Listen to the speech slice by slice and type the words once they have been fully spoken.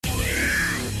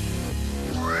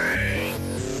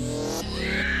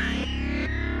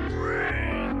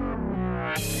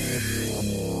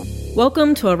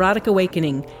Welcome to Erotic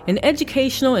Awakening, an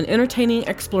educational and entertaining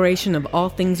exploration of all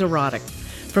things erotic.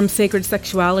 From sacred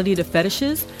sexuality to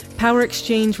fetishes, power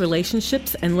exchange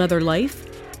relationships and leather life,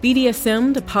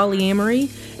 BDSM to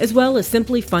polyamory, as well as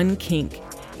simply fun kink.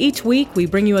 Each week, we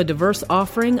bring you a diverse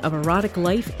offering of erotic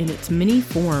life in its many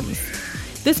forms.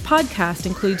 This podcast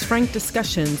includes frank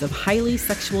discussions of highly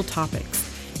sexual topics.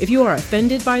 If you are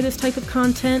offended by this type of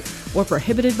content or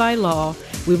prohibited by law,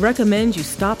 we recommend you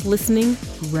stop listening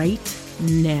right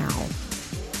now.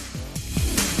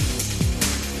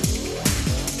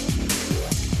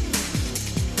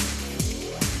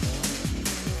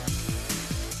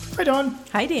 Hi, Dawn.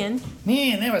 Hi, Dan.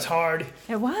 Man, that was hard.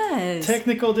 It was.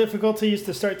 Technical difficulties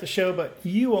to start the show, but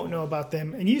you won't know about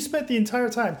them. And you spent the entire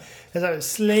time, as I was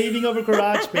slaving over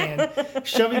GarageBand,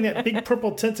 shoving that big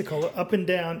purple tentacle up and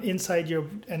down inside your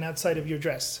and outside of your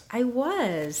dress. I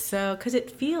was, because it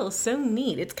feels so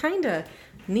neat. It's kind of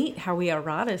neat how we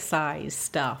eroticize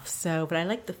stuff. But I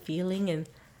like the feeling, and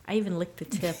I even licked the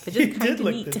tip. It just You did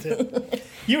lick the tip.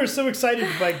 You were so excited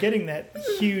by getting that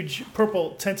huge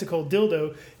purple tentacle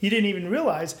dildo, you didn't even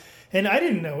realize. And I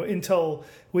didn't know until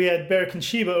we had Beric and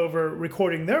Sheba over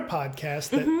recording their podcast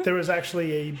that there was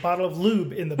actually a bottle of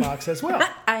lube in the box as well.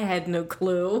 I had no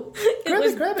clue. Grab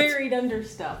was it. buried under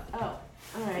stuff. Oh,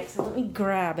 all right. So let me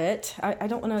grab it. I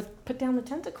don't want to put down the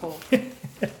tentacle.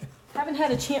 Haven't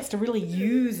had a chance to really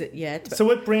use it yet. So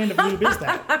what brand of lube is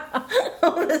that?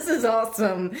 Oh, this is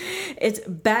awesome. It's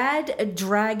Bad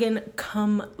Dragon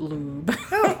Cum Lube.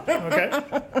 Oh,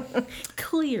 okay.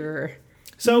 Clear.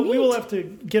 So Neat. we will have to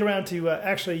get around to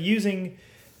actually using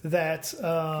that.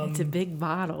 It's a big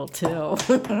bottle, too.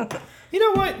 You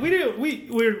know what?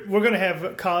 We're going to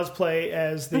have cosplay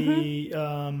as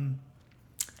the...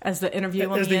 As the interview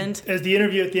on the end? As the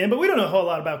interview at the end. But we don't know a whole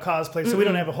lot about cosplay, so we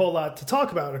don't have a whole lot to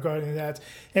talk about regarding that.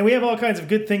 And we have all kinds of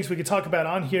good things we could talk about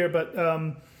on here, but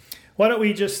why don't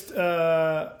we just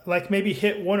maybe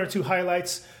hit one or two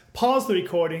highlights, pause the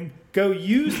recording, go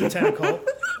use the tentacle,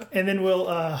 and then we'll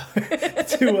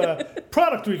do a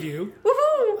product review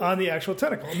on the actual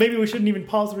tentacle. Maybe we shouldn't even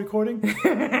pause the recording.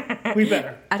 We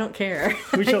better. I don't care.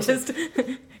 We shall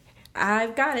see.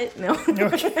 I've got it. No.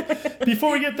 Okay.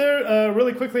 Before we get there,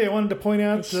 really quickly, I wanted to point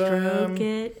out... Stroke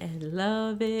it and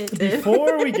love it.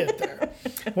 Before we get there,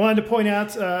 I wanted to point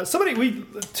out...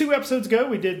 2 episodes ago,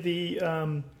 we did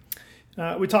the...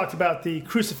 we talked about the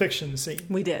crucifixion scene.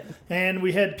 We did. And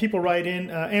we had people write in.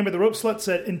 Amber the Rope Slut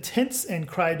said, intense and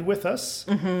cried with us.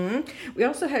 Mm-hmm. We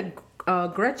also had...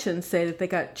 Gretchen say that they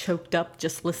got choked up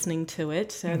just listening to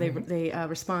it, so they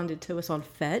responded to us on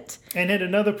FET. And had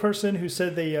another person who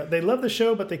said they love the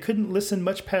show, but they couldn't listen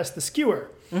much past the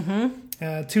skewer.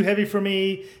 Mm-hmm. Too heavy for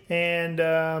me, and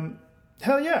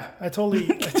hell yeah, I totally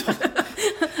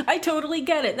I totally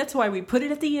get it. That's why we put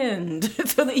it at the end,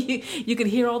 so that you could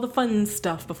hear all the fun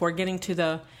stuff before getting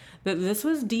to this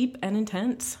was deep and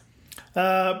intense.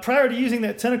 Prior to using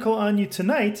that tentacle on you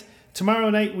tonight. Tomorrow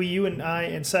night, you and I,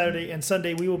 and Saturday and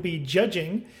Sunday, we will be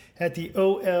judging at the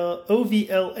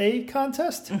OVLA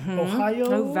contest,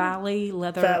 Ohio Valley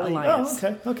Leather Alliance.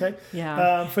 Oh, okay.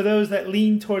 Yeah. For those that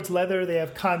lean towards leather, they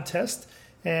have contest,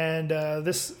 and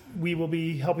this we will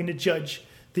be helping to judge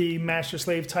the Master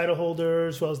Slave title holder,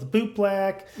 as well as the Boot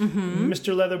Black,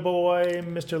 Mr. Leather Boy,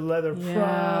 Mr. Leather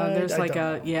Pride.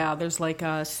 There's like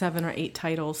 7 or 8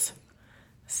 titles.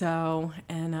 So,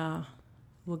 and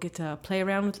we'll get to play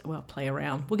around.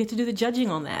 We'll get to do the judging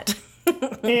on that.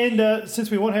 And since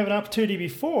we won't have an opportunity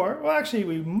before, well, actually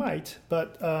we might,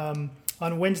 but on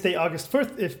Wednesday, August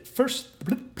 3rd, August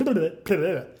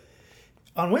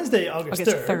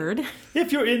 3rd,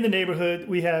 if you're in the neighborhood,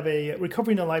 we have a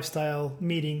Recovering the Lifestyle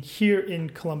meeting here in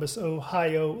Columbus,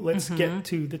 Ohio. Let's get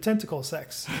to the tentacle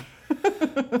sex.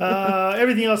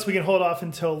 Everything else we can hold off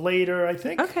until later, I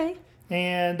think. Okay.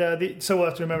 And so we'll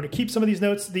have to remember to keep some of these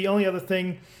notes. The only other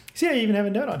thing, see, I even have a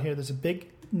note on here. There's a big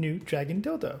new dragon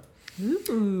dildo.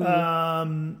 Ooh.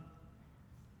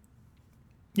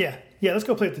 Yeah, let's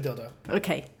go play with the dildo.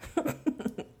 Okay.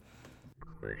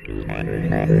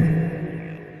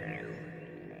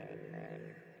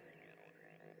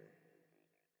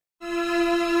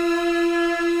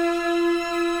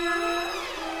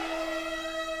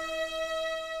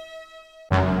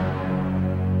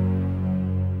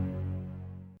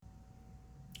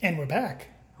 And we're back.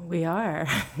 We are.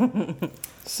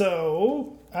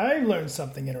 So, I learned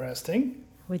something interesting.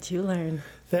 What'd you learn?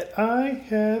 That I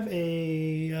have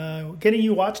a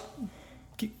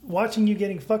watching you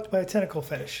getting fucked by a tentacle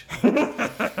fetish.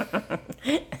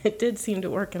 It did seem to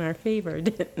work in our favor,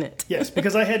 didn't it? Yes,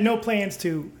 because I had no plans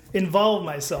to involve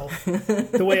myself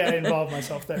the way I involved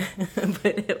myself there.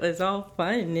 But it was all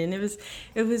fun, and it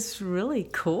was really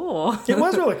cool. It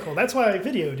was really cool. That's why I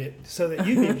videoed it, so that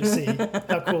you'd be able to see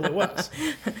how cool it was.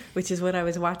 Which is what I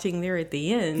was watching there at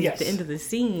the end, Yes. at the end of the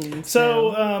scene.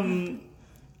 So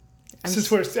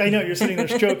since I know you're sitting there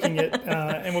stroking it,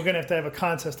 and we're going to have a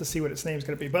contest to see what its name's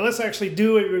going to be. But let's actually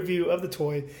do a review of the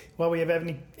toy while we have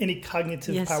any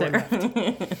cognitive power left.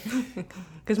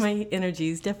 Because my energy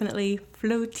is definitely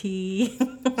floaty.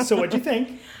 So what'd you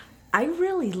think? I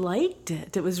really liked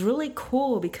it. It was really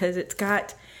cool because it's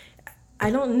got, I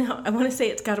don't know, I want to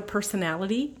say it's got a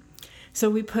personality.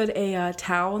 So we put a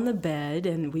towel on the bed,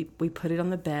 and we put it on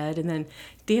the bed, and then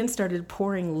Dan started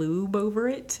pouring lube over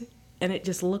it. And it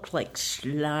just looked like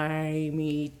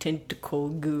slimy tentacle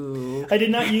goo. I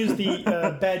did not use the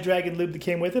Bad Dragon lube that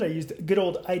came with it. I used good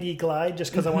old ID Glide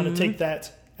just because I wanted to take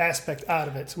that aspect out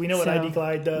of it. So we know what ID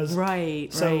Glide does.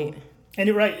 Right. And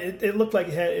you're right. It looked like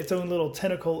it had its own little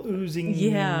tentacle oozing.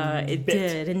 Yeah, it bit.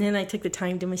 did. And then I took the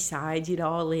time to massage it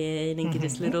all in and get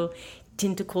its little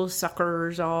tentacle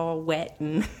suckers all wet.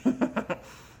 And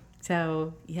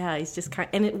so, yeah, it's just kind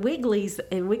of, and it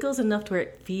wiggles enough to where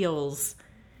it feels...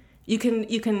 You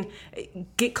can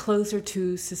get closer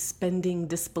to suspending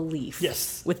disbelief.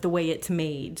 Yes. With the way it's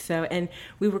made. So, and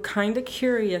we were kind of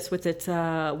curious with its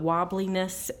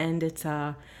wobbliness and its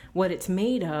what it's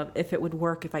made of, if it would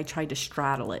work if I tried to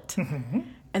straddle it. Mm-hmm.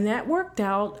 And that worked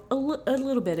out a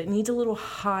little bit. It needs a little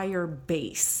higher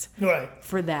base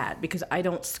for that, because I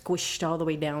don't squish all the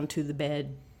way down to the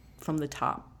bed from the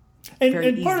top.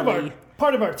 And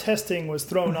part of our testing was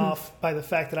thrown off by the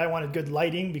fact that I wanted good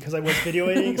lighting because I was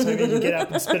videoing, so I needed to get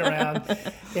up and spin around.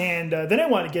 And then I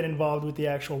wanted to get involved with the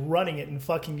actual running it and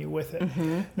fucking you with it.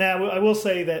 Mm-hmm. Now, I will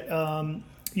say that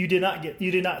you did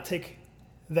not take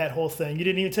that whole thing. You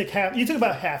didn't even take half. You took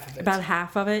about half of it. About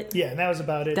half of it? Yeah, and that was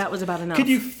about it. That was about enough. Could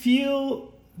you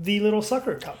feel the little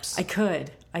sucker cups? I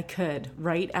could,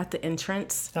 right at the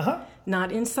entrance. Uh-huh.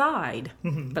 Not inside,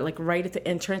 but like right at the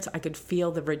entrance, I could feel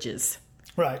the ridges.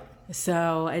 Right.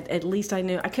 So at least I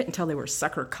knew, I couldn't tell they were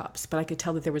sucker cups, but I could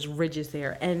tell that there was ridges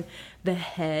there. And the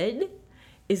head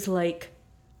is like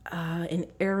an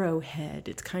arrowhead.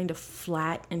 It's kind of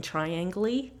flat and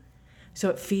triangle-y. So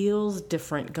it feels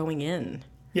different going in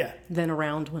than a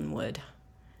round one would.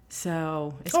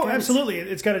 So it's absolutely.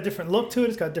 It's got a different look to it.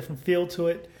 It's got a different feel to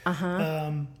it.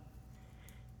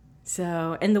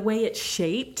 So, and the way it's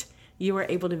shaped, you were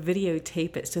able to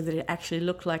videotape it so that it actually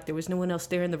looked like there was no one else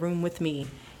there in the room with me.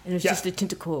 And it was just a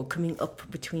tentacle coming up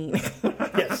between.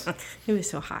 Yes. It was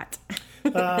so hot.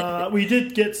 We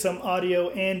did get some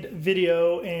audio and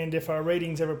video, and if our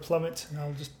ratings ever plummet,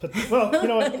 I'll just put... Well, you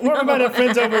know what? We might have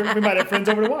friends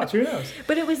over to watch. Who knows?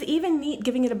 But it was even neat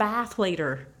giving it a bath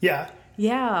later. Yeah.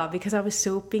 Yeah, because I was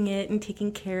soaping it and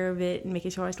taking care of it and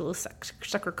making sure its little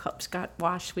sucker cups got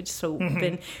washed with soap.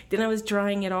 And then I was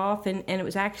drying it off, and it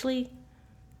was actually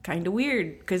kind of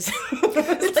weird because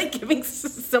it was like giving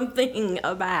something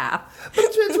a bath. But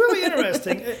it's really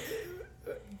interesting.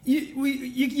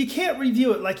 You can't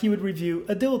review it like you would review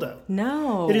a dildo.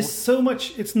 No. It is so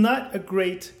much... It's not a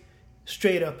great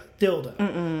straight-up dildo.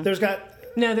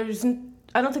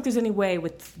 I don't think there's any way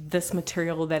with this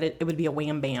material that it would be a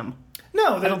wham bam.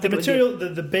 No, the material,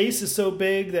 the base is so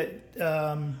big that,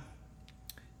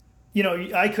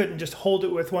 I couldn't just hold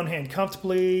it with one hand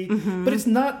comfortably. Mm-hmm. But it's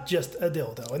not just a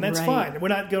dildo, and that's fine. We're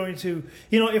not going to,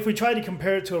 if we try to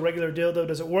compare it to a regular dildo,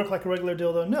 does it work like a regular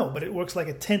dildo? No, but it works like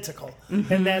a tentacle.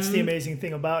 Mm-hmm. And that's the amazing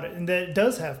thing about it. And that it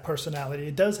does have personality.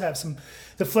 It does have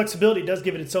the flexibility does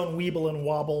give it its own weeble and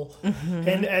wobble. Mm-hmm.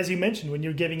 And as you mentioned, when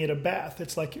you're giving it a bath,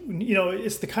 it's like,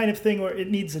 it's the kind of thing where it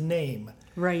needs a name.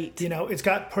 Right. It's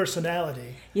got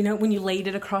personality. When you laid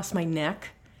it across my neck,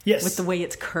 yes, with the way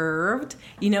it's curved,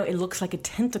 it looks like a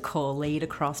tentacle laid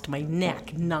across my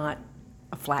neck, not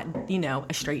a flat,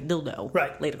 a straight dildo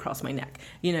laid across my neck.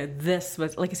 This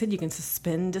was, like I said, you can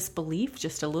suspend disbelief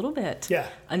just a little bit. Yeah.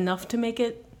 Enough to make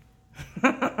it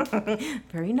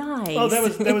very nice. Oh, that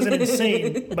was an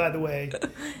insane, by the way,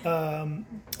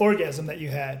 orgasm that you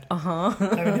had. Uh-huh.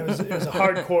 I mean, it was a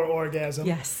hardcore orgasm.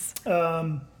 Yes.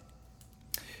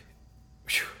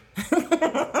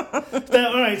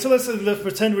 Now, all right, so let's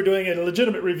pretend we're doing a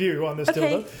legitimate review on this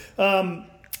dildo.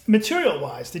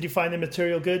 Material-wise, did you find the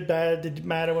material good, bad? Did it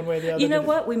matter one way or the other? You know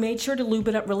what? We made sure to lube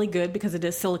it up really good because it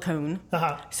is silicone.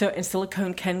 Uh-huh. So, and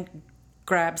silicone can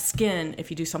grab skin if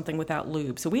you do something without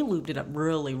lube. So we lubed it up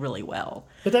really, really well.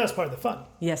 But that was part of the fun.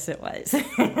 Yes, it was.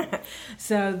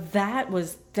 So that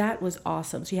was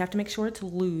awesome. So you have to make sure it's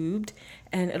lubed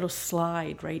and it'll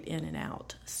slide right in and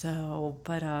out. So,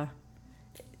 but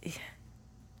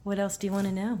what else do you want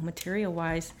to know material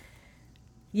wise?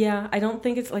 Yeah, I don't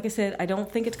think it's, like I said, I don't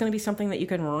think it's going to be something that you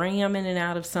can ram in and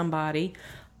out of somebody.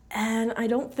 And I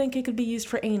don't think it could be used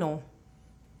for anal.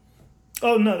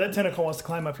 Oh, no, that tentacle wants to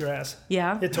climb up your ass.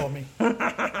 Yeah? It told me.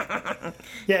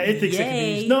 Yeah, it thinks it can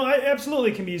be used. No, it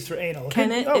absolutely can be used for anal.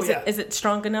 Can it? Oh, Is it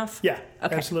strong enough? Yeah,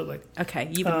 okay. Absolutely. Okay,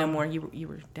 you would know more. You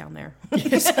were down there.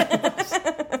 Yes,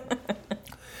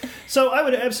 So I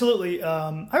would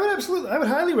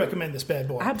highly recommend this bad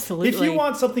boy. Absolutely. If you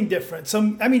want something different.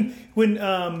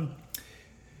 When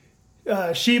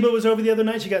Sheba was over the other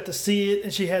night, she got to see it,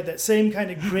 and she had that same kind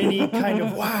of grinny kind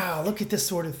of, wow, look at this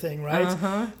sort of thing, right?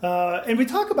 Uh-huh. And we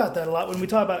talk about that a lot when we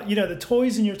talk about, the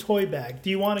toys in your toy bag. Do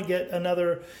you want to get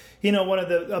another, one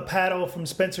of a paddle from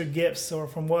Spencer Gifts or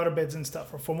from Waterbeds and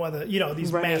stuff, or from one of the,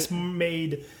 these Right.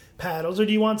 mass-made paddles, or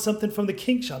do you want something from the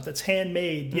kink shop that's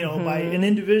handmade, by an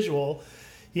individual?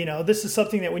 This is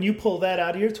something that when you pull that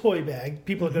out of your toy bag,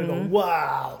 people are going to go,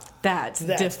 wow. That's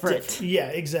different. Yeah,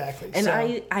 exactly. And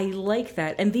I like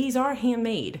that. And these are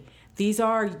handmade. They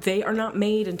are not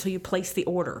made until you place the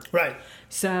order. Right.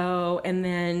 So, and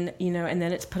then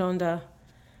it's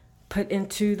put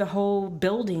into the whole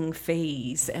building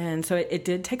phase. And so it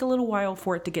did take a little while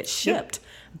for it to get shipped,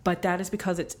 but that is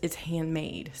because it's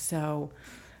handmade. So,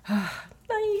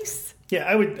 nice. Yeah,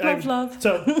 I would love.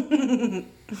 So,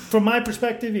 from my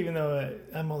perspective, even though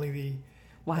I'm only the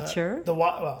watcher, the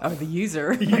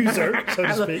user, so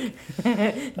to speak,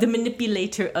 the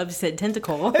manipulator of said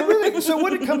tentacle. So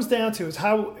what it comes down to is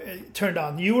how turned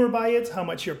on you were by it, how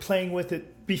much you're playing with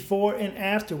it before and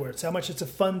afterwards, how much it's a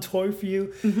fun toy for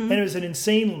you, and it was an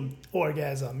insane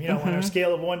orgasm. On our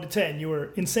scale of 1 to 10, you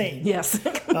were insane. Yes.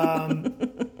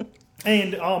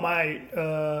 And all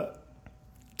my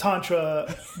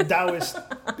Tantra Taoist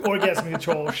orgasm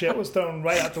control shit was thrown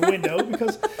right out the window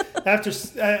because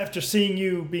after seeing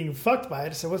you being fucked by it,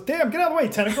 I said, well, damn, get out of the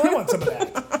way, tentacle. I want some of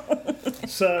that.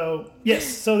 So, yes.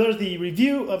 So there's the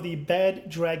review of the Bad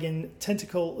Dragon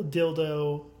Tentacle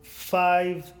Dildo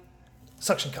 5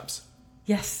 suction cups.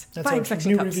 Yes, That's 5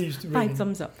 suction cups. 5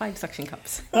 thumbs up. 5 suction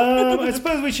cups. I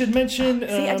suppose we should mention.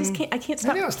 See, I can't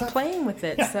stop playing with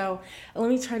it. Yeah. So let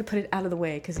me try to put it out of the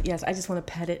way because yes, I just want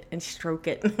to pet it and stroke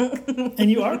it.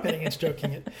 And you are petting and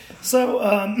stroking it. So,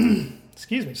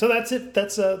 excuse me. So that's it.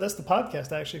 That's the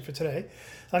podcast actually for today.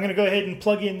 I'm going to go ahead and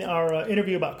plug in our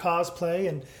interview about cosplay.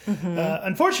 And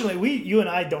unfortunately, you and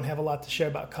I don't have a lot to share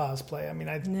about cosplay. I mean,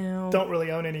 I don't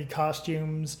really own any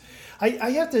costumes. I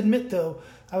have to admit, though,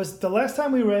 the last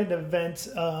time we were at an event,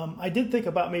 I did think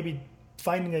about maybe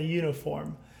finding a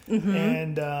uniform.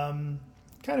 And kind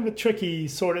of a tricky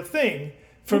sort of thing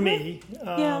for me.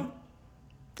 Yeah.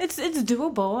 It's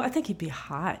doable. I think he'd be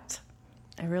hot.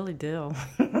 I really do.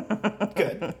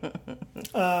 Good.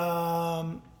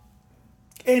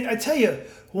 And I tell you,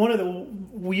 one of the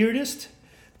weirdest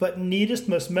but neatest,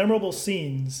 most memorable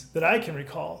scenes that I can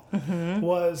recall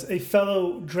was a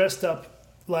fellow dressed up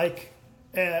like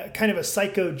kind of a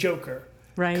psycho Joker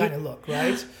kind of look,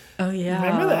 right? Oh, yeah.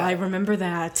 Remember that? I remember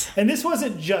that. And this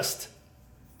wasn't just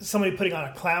somebody putting on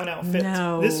a clown outfit.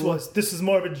 No. This is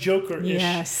more of a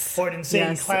Joker-ish or an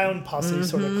insane clown posse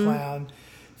sort of clown.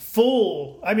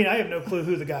 I have no clue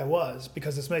who the guy was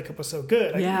because his makeup was so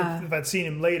good. If I'd seen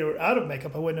him later out of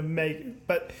makeup, I wouldn't have made.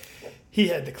 But he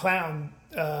had the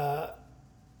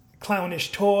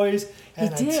clownish toys,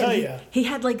 and I tell you, he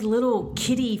had like little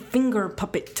kitty finger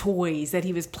puppet toys that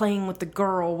he was playing with the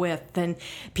girl with, and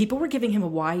people were giving him a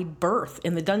wide berth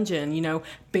in the dungeon.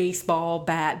 Baseball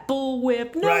bat,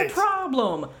 bullwhip, no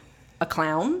problem. A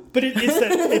clown, but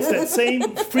it's that same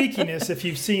freakiness if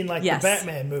you've seen the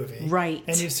Batman movie, right?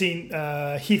 And you've seen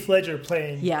Heath Ledger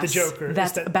playing the Joker.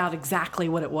 That's about exactly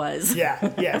what it was.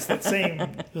 Yes, that same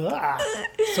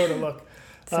sort of look.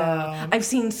 So, I've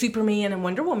seen Superman and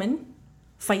Wonder Woman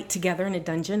fight together in a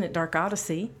dungeon at Dark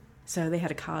Odyssey. So they had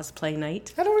a cosplay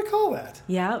night. I don't recall that.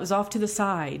 Yeah, it was off to the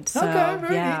side. So,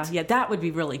 very neat. Yeah, that would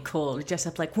be really cool. Dress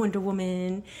up like Wonder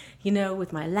Woman,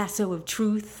 with my lasso of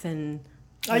truth and.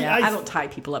 I don't tie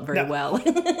people up very well.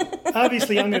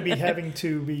 Obviously, I'm going to be having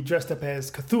to be dressed up as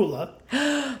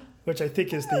Cthulhu, which I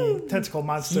think is the tentacle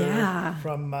monster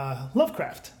from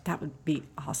Lovecraft. That would be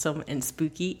awesome and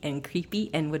spooky and creepy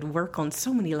and would work on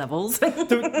so many levels.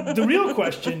 The real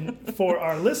question for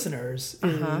our listeners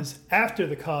is, after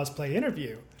the cosplay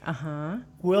interview,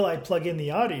 will I plug in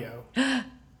the audio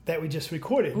that we just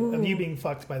recorded of you being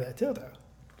fucked by that dildo?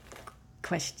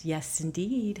 Yes,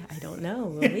 indeed. I don't know.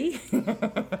 Will we?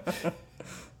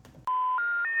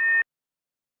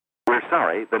 We're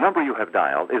sorry, the number you have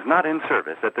dialed is not in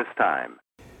service at this time.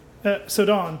 So,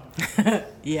 Dawn.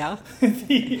 Yeah.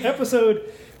 The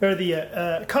episode, or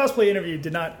the cosplay interview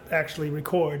did not actually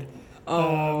record.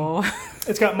 Oh.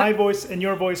 It's got my voice and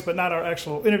your voice, but not our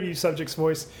actual interview subject's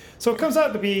voice. So it comes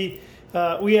out to be,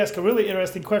 we ask a really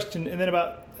interesting question, and then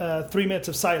about 3 minutes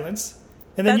of silence,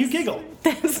 and then you giggle.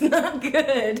 That's not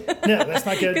good. No, that's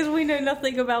not good. Because we know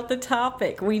nothing about the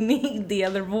topic. We need the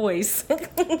other voice.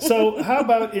 So how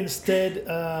about instead,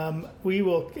 we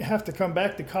will have to come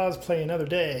back to cosplay another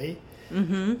day,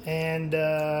 and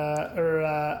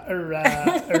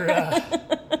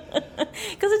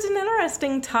Because it's an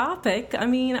interesting topic. I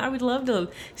mean, I would love to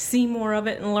see more of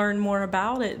it and learn more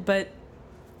about it, but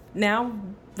now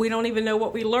we don't even know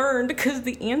what we learned because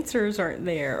the answers aren't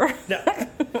there. no.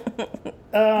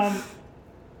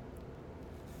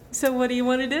 So what do you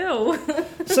want to do?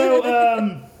 So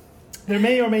there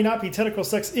may or may not be tentacle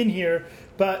sex in here,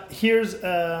 but here's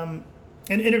an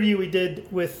interview we did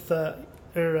with, you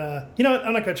know what,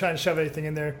 I'm not going to try and shove anything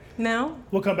in there. No?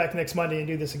 We'll come back next Monday and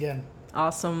do this again.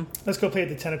 Awesome. Let's go play with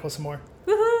the tentacle some more.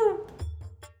 Woohoo!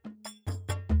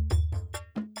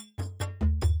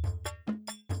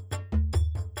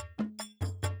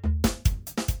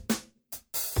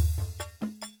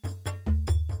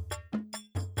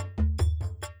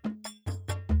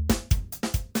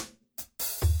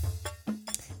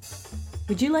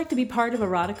 Would you like to be part of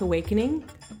Erotic Awakening?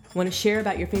 Want to share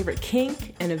about your favorite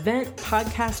kink, an event,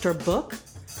 podcast, or book?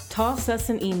 Toss us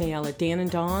an email at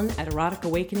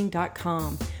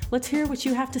dananddawn@eroticawakening.com. Let's hear what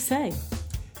you have to say.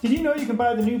 Did you know you can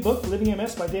buy the new book, Living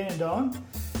MS by Dan and Dawn,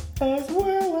 as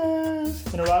well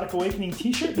as an Erotic Awakening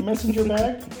t-shirt, a messenger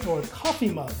bag, or a coffee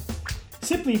mug?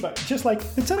 Simply by, just like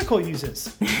the tentacle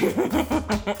uses.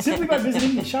 Simply by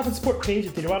visiting the shop and support page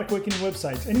at the Erotic Awakening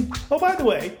website. And, oh, by the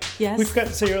way, Yes. we forgot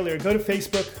to say earlier, go to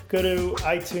Facebook, go to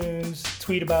iTunes,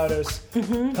 tweet about us,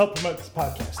 help promote this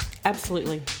podcast.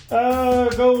 Absolutely.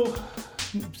 Go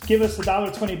give us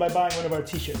 $1.20 by buying one of our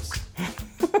t-shirts.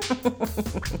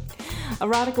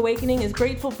 Erotic Awakening is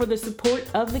grateful for the support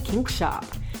of the Kink Shop.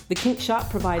 The Kink Shop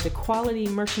provides a quality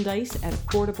merchandise at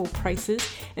affordable prices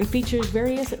and features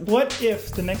various... What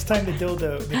if the next time the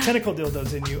tentacle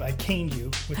dildo's in you, I caned you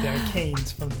with their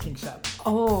canes from the Kink Shop?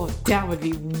 Oh, that would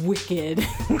be wicked.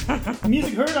 The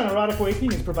music heard on Erotic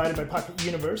Awakening is provided by Pocket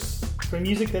Universe. For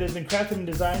music that has been crafted and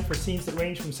designed for scenes that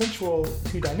range from sensual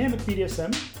to dynamic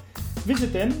BDSM,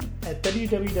 visit them at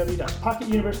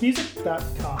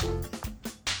www.pocketuniversemusic.com.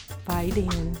 Bye,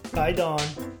 Dan. Bye, Dawn.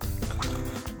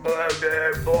 Bye,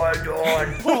 Dan. Bye,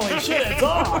 Dawn. Holy shit, it's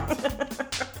on!